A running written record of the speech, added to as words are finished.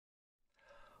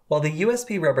While the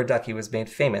USB Rubber Ducky was made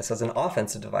famous as an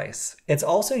offensive device, it's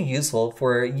also useful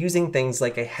for using things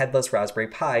like a headless Raspberry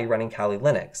Pi running Kali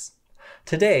Linux.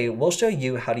 Today, we'll show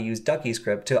you how to use Ducky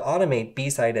Script to automate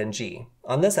Besside-ng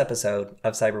on this episode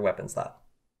of Cyber Weapons Lab.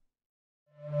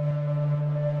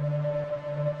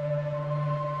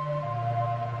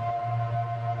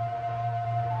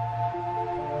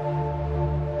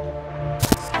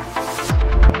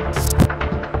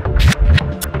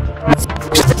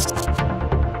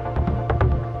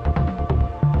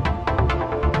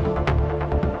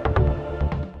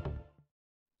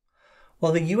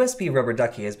 While the USB Rubber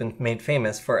Ducky has been made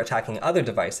famous for attacking other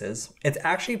devices, it's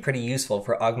actually pretty useful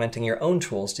for augmenting your own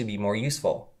tools to be more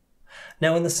useful.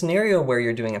 Now, in the scenario where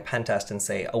you're doing a pen test in,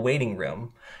 say, a waiting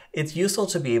room, it's useful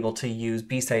to be able to use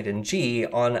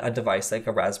Besside-ng on a device like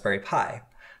a Raspberry Pi.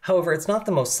 However, it's not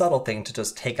the most subtle thing to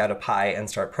just take out a Pi and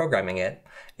start programming it.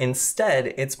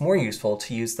 Instead, it's more useful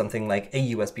to use something like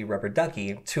a USB Rubber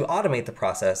Ducky to automate the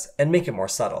process and make it more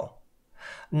subtle.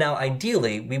 Now,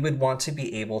 ideally, we would want to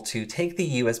be able to take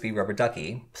the USB Rubber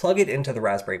Ducky, plug it into the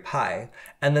Raspberry Pi,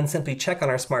 and then simply check on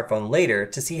our smartphone later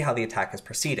to see how the attack is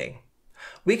proceeding.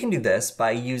 We can do this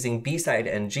by using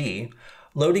Besside-ng,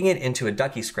 loading it into a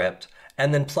Ducky script,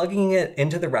 and then plugging it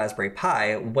into the Raspberry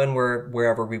Pi when we're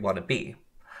wherever we want to be.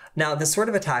 Now, this sort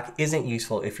of attack isn't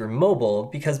useful if you're mobile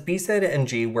because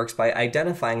Besside-ng works by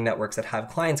identifying networks that have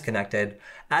clients connected,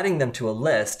 adding them to a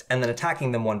list, and then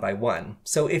attacking them one by one.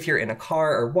 So if you're in a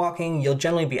car or walking, you'll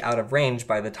generally be out of range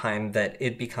by the time that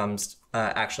it becomes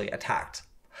actually attacked.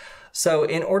 So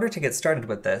in order to get started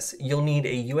with this, you'll need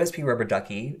a USB Rubber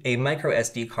Ducky, a micro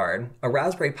SD card, a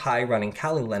Raspberry Pi running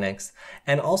Kali Linux,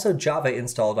 and also Java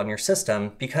installed on your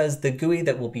system because the GUI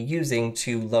that we'll be using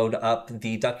to load up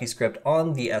the Ducky script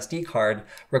on the SD card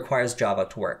requires Java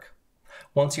to work.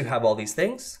 Once you have all these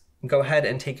things, go ahead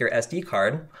and take your SD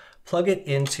card, plug it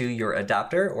into your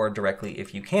adapter or directly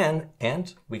if you can,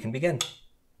 and we can begin.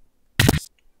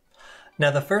 Now,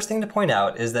 the first thing to point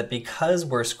out is that because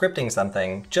we're scripting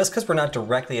something, just because we're not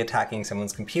directly attacking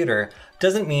someone's computer,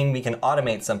 doesn't mean we can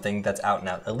automate something that's out and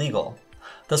out illegal.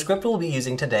 The script we'll be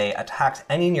using today attacks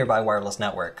any nearby wireless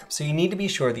network, so you need to be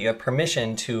sure that you have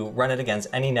permission to run it against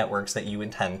any networks that you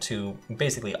intend to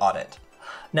basically audit.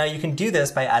 Now, you can do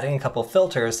this by adding a couple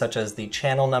filters such as the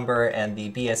channel number and the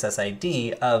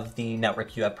BSSID of the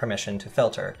network you have permission to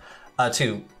filter.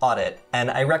 To audit, and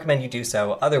I recommend you do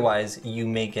so, otherwise you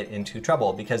may get into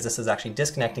trouble because this is actually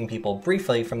disconnecting people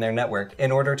briefly from their network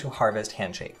in order to harvest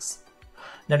handshakes.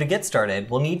 Now, to get started,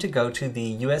 we'll need to go to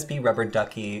the USB Rubber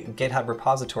Ducky GitHub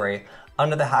repository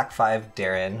under the Hack5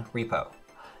 Darren repo.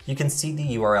 You can see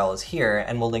the URL is here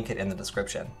and we'll link it in the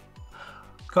description.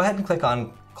 Go ahead and click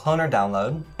on Clone or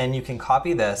Download, and you can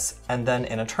copy this, and then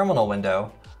in a terminal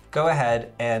window, go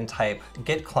ahead and type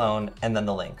git clone and then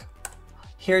the link.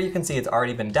 Here you can see it's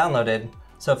already been downloaded,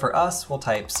 so for us, we'll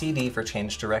type cd for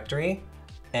change directory,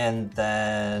 and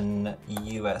then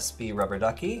USB Rubber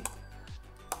Ducky,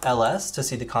 ls to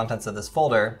see the contents of this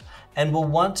folder, and we'll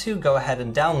want to go ahead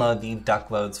and download the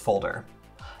duckloads folder.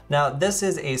 Now, this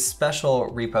is a special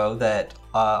repo that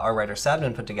our writer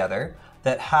Sadman put together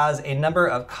that has a number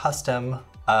of custom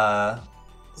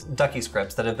Ducky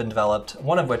scripts that have been developed,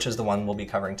 one of which is the one we'll be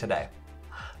covering today.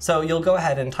 So you'll go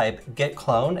ahead and type git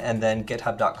clone and then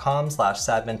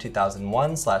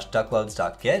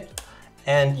github.com/sadmin2001/duckloads.git.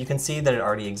 And you can see that it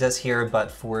already exists here,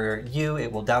 but for you,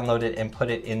 it will download it and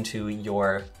put it into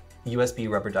your USB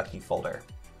Rubber Ducky folder.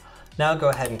 Now go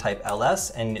ahead and type ls,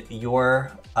 and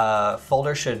your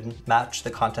folder should match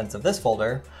the contents of this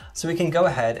folder, so we can go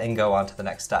ahead and go on to the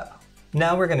next step.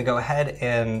 Now we're gonna go ahead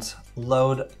and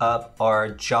load up our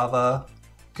Java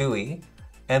GUI.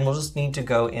 And we'll just need to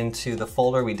go into the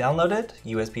folder we downloaded,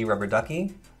 USB Rubber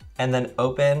Ducky, and then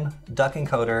open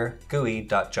duckencoder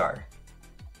GUI.jar.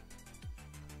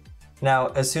 Now,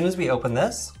 as soon as we open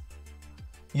this,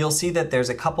 you'll see that there's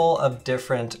a couple of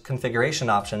different configuration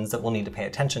options that we'll need to pay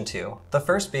attention to. The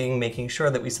first being making sure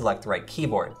that we select the right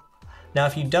keyboard. Now,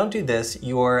 if you don't do this,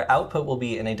 your output will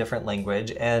be in a different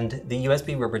language, and the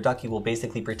USB Rubber Ducky will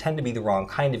basically pretend to be the wrong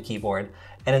kind of keyboard,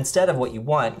 and instead of what you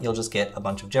want, you'll just get a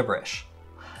bunch of gibberish.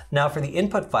 Now for the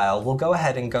input file, we'll go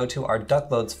ahead and go to our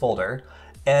duckloads folder,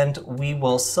 and we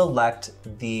will select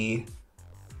the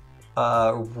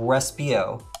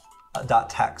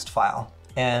respio.txt file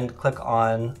and click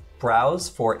on Browse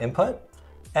for input,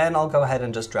 and I'll go ahead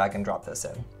and just drag and drop this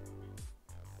in.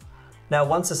 Now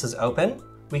once this is open,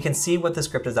 we can see what the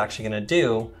script is actually going to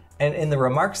do, and in the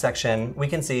remarks section, we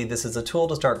can see this is a tool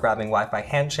to start grabbing Wi-Fi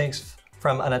handshakes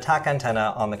from an attack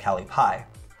antenna on the Kali Pi.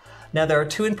 Now there are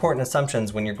two important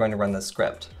assumptions when you're going to run this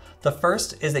script. The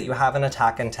first is that you have an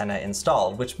attack antenna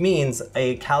installed, which means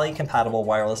a Kali-compatible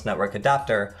wireless network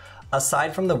adapter,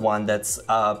 aside from the one that's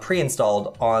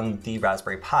pre-installed on the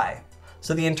Raspberry Pi.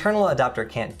 So the internal adapter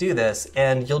can't do this,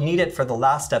 and you'll need it for the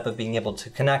last step of being able to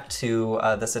connect to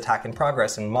this attack in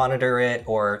progress and monitor it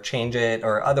or change it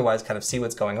or otherwise kind of see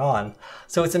what's going on.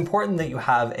 So it's important that you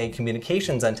have a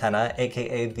communications antenna,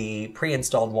 aka the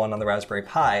pre-installed one on the Raspberry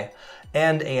Pi,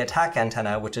 and a attack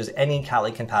antenna, which is any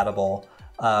Kali-compatible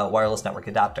wireless network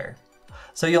adapter.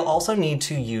 So you'll also need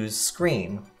to use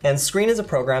Screen. And Screen is a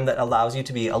program that allows you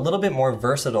to be a little bit more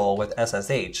versatile with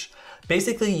SSH.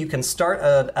 Basically, you can start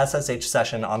an SSH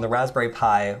session on the Raspberry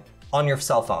Pi on your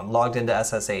cell phone, logged into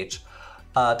SSH,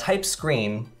 type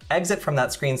Screen, exit from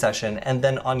that Screen session, and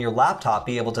then on your laptop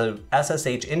be able to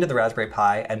SSH into the Raspberry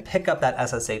Pi and pick up that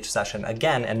SSH session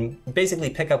again and basically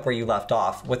pick up where you left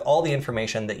off with all the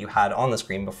information that you had on the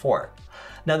screen before.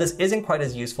 Now, this isn't quite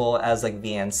as useful as like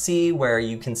VNC, where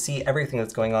you can see everything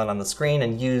that's going on the screen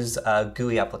and use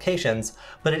GUI applications,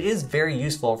 but it is very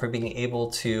useful for being able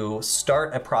to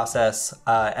start a process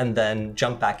and then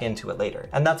jump back into it later.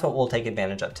 And that's what we'll take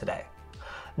advantage of today.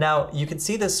 Now, you can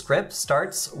see this script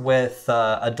starts with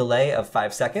a delay of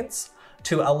 5 seconds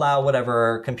to allow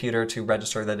whatever computer to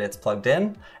register that it's plugged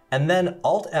in, and then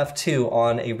Alt F2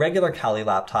 on a regular Kali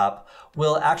laptop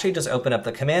will actually just open up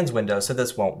the commands window, so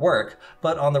this won't work.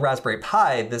 But on the Raspberry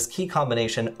Pi, this key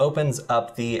combination opens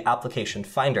up the application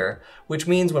finder, which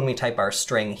means when we type our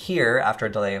string here after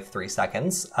a delay of 3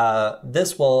 seconds,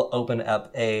 this will open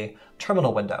up a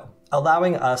terminal window,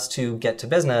 allowing us to get to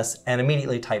business and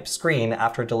immediately type Screen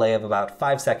after a delay of about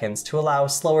 5 seconds to allow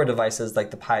slower devices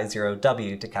like the Pi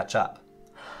 0W to catch up.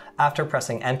 After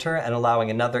pressing enter and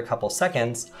allowing another couple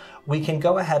seconds, we can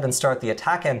go ahead and start the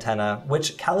attack antenna,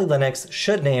 which Kali Linux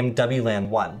should name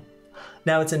WLAN1.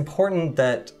 Now, it's important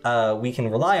that we can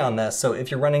rely on this, so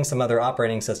if you're running some other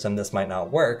operating system, this might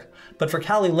not work. But for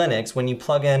Kali Linux, when you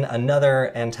plug in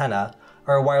another antenna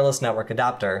or a wireless network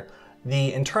adapter,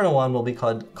 the internal one will be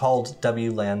called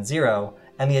WLAN0,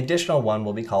 and the additional one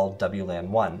will be called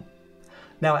WLAN1.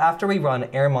 Now, after we run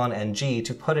airmon-ng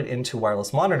to put it into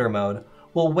wireless monitor mode,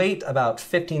 we'll wait about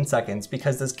 15 seconds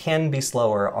because this can be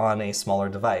slower on a smaller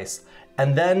device,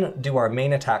 and then do our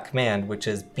main attack command, which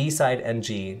is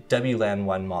Besside-ng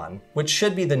WLAN1mon, which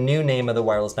should be the new name of the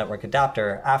wireless network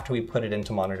adapter after we put it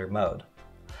into monitor mode.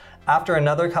 After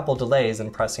another couple delays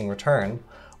and pressing return,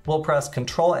 we'll press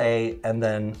Ctrl-A and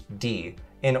then D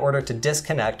in order to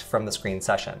disconnect from the screen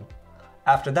session.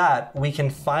 After that, we can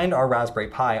find our Raspberry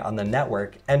Pi on the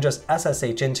network and just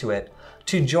SSH into it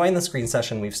to join the screen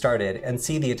session we've started and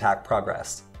see the attack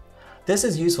progress. This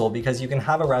is useful because you can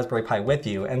have a Raspberry Pi with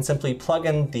you and simply plug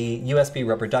in the USB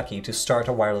Rubber Ducky to start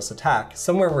a wireless attack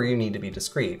somewhere where you need to be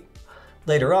discreet.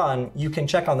 Later on, you can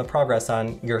check on the progress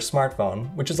on your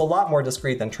smartphone, which is a lot more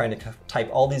discreet than trying to type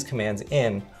all these commands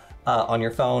in on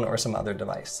your phone or some other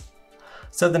device.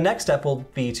 So the next step will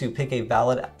be to pick a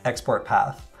valid export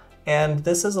path. And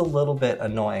this is a little bit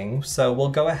annoying, so we'll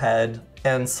go ahead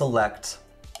and select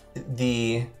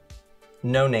the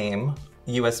no-name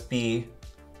SD,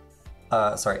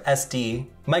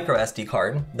 micro SD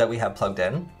card that we have plugged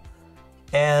in.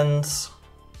 And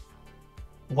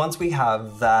once we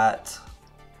have that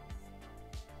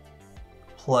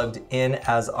plugged in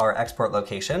as our export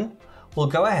location, we'll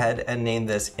go ahead and name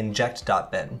this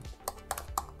inject.bin.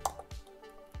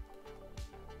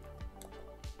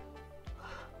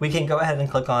 We can go ahead and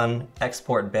click on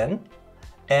Export Bin,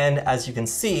 and as you can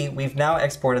see, we've now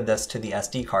exported this to the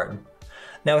SD card.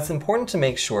 Now, it's important to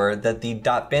make sure that the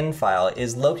 .bin file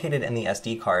is located in the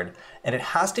SD card, and it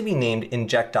has to be named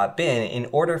inject.bin in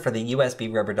order for the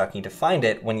USB Rubber Ducky to find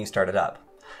it when you start it up.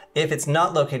 If it's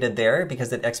not located there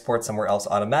because it exports somewhere else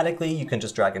automatically, you can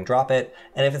just drag and drop it,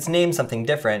 and if it's named something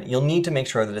different, you'll need to make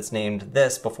sure that it's named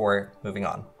this before moving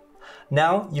on.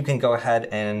 Now you can go ahead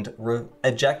and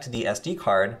eject the SD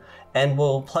card, and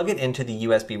we'll plug it into the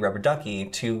USB Rubber Ducky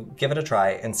to give it a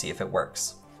try and see if it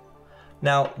works.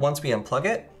 Now, once we unplug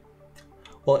it,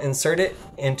 we'll insert it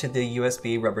into the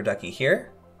USB Rubber Ducky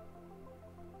here.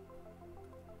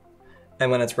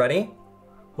 And when it's ready,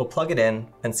 we'll plug it in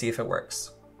and see if it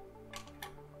works.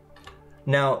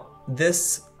 Now,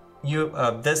 this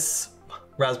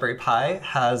Raspberry Pi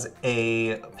has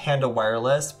a Panda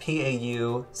Wireless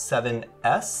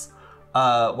PAU7S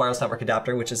wireless network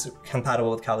adapter, which is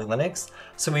compatible with Kali Linux.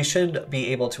 So we should be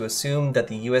able to assume that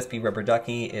the USB Rubber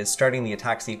Ducky is starting the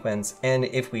attack sequence, and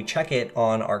if we check it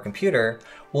on our computer,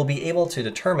 we'll be able to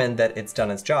determine that it's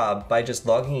done its job by just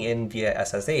logging in via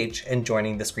SSH and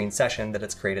joining the screen session that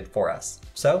it's created for us.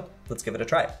 So let's give it a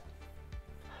try.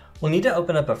 We'll need to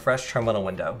open up a fresh terminal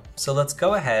window. So let's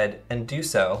go ahead and do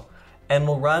so, and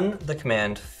we'll run the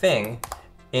command fing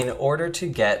in order to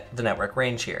get the network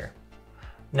range here.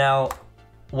 Now,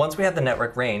 once we have the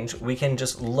network range, we can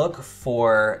just look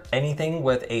for anything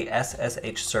with a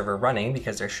SSH server running,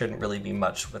 because there shouldn't really be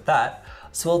much with that.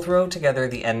 So we'll throw together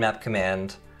the nmap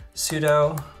command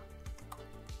sudo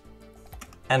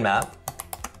nmap,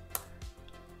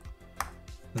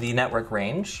 the network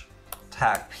range,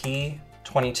 tac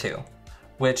p22,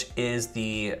 which is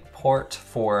the port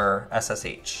for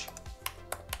SSH.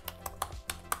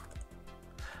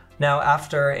 Now,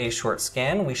 after a short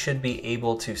scan, we should be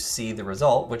able to see the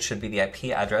result, which should be the IP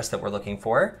address that we're looking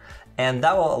for, and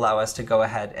that will allow us to go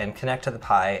ahead and connect to the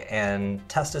Pi and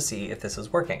test to see if this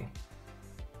is working.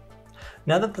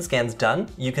 Now that the scan's done,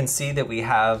 you can see that we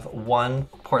have one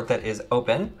port that is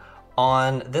open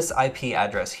on this IP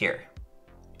address here.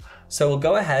 So we'll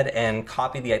go ahead and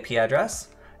copy the IP address,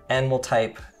 and we'll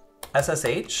type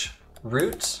SSH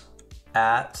root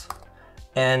at,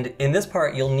 and in this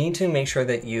part, you'll need to make sure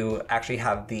that you actually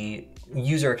have the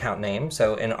user account name.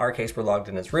 So in our case, we're logged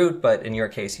in as root, but in your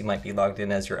case, you might be logged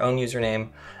in as your own username,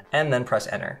 and then press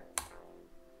enter.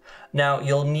 Now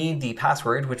you'll need the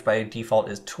password, which by default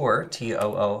is toor,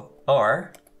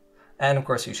 T-O-O-R, and of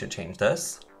course you should change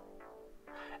this.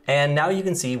 And now you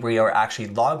can see we are actually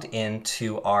logged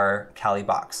into our Kali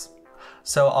box.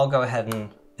 So I'll go ahead and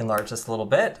enlarge this a little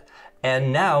bit.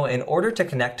 And now, in order to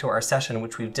connect to our session,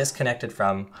 which we've disconnected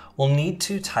from, we'll need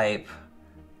to type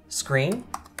screen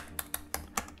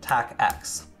tac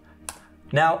x.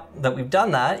 Now that we've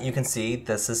done that, you can see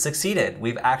this has succeeded.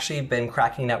 We've actually been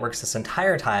cracking networks this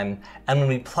entire time, and when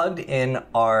we plugged in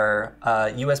our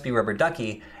USB Rubber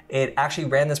Ducky, it actually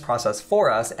ran this process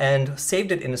for us and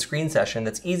saved it in a screen session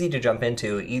that's easy to jump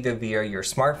into either via your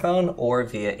smartphone or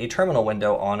via a terminal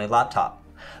window on a laptop.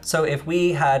 So if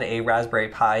we had a Raspberry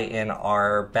Pi in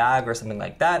our bag or something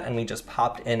like that, and we just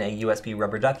popped in a USB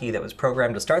Rubber Ducky that was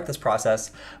programmed to start this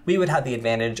process, we would have the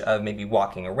advantage of maybe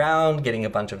walking around, getting a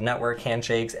bunch of network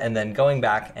handshakes, and then going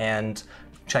back and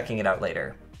checking it out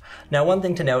later. Now, one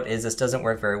thing to note is this doesn't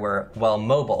work very well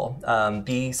mobile.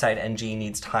 Besside-ng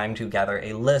needs time to gather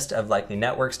a list of likely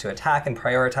networks to attack and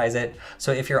prioritize it.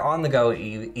 So if you're on the go,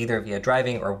 either via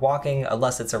driving or walking,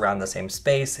 unless it's around the same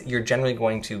space, you're generally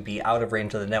going to be out of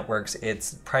range of the networks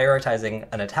it's prioritizing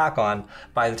an attack on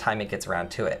by the time it gets around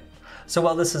to it. So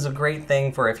while this is a great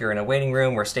thing for if you're in a waiting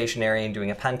room or stationary and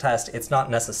doing a pen test, it's not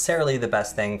necessarily the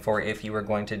best thing for if you were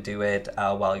going to do it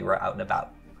while you were out and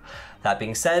about. That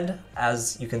being said,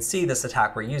 as you can see, this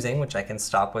attack we're using, which I can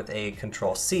stop with a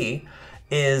Control-C,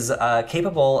 is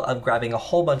capable of grabbing a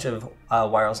whole bunch of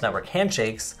wireless network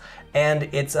handshakes, and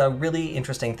it's a really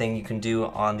interesting thing you can do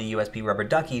on the USB Rubber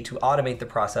Ducky to automate the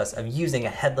process of using a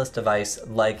headless device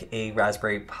like a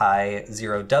Raspberry Pi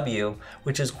Zero W,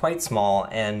 which is quite small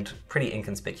and pretty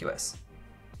inconspicuous.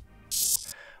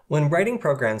 When writing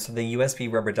programs for the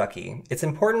USB Rubber Ducky, it's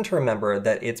important to remember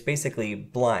that it's basically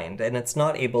blind and it's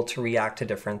not able to react to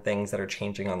different things that are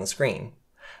changing on the screen.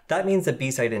 That means that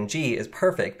Besside-ng is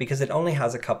perfect because it only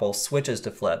has a couple switches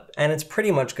to flip, and it's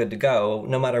pretty much good to go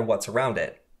no matter what's around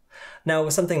it. Now,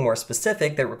 with something more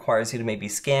specific that requires you to maybe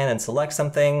scan and select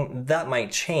something, that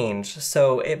might change,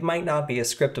 so it might not be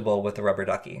as scriptable with the Rubber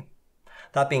Ducky.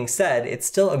 That being said, it's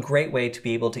still a great way to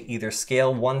be able to either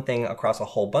scale one thing across a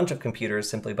whole bunch of computers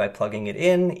simply by plugging it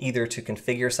in, either to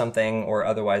configure something or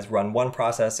otherwise run one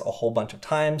process a whole bunch of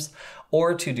times,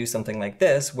 or to do something like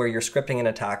this where you're scripting an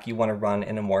attack you want to run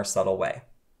in a more subtle way.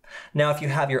 Now, if you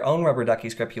have your own Rubber Ducky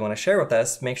script you want to share with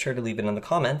us, make sure to leave it in the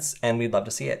comments, and we'd love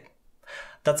to see it.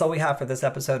 That's all we have for this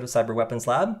episode of Cyber Weapons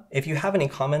Lab. If you have any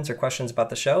comments or questions about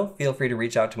the show, feel free to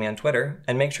reach out to me on Twitter,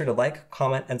 and make sure to like,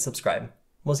 comment, and subscribe.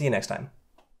 We'll see you next time.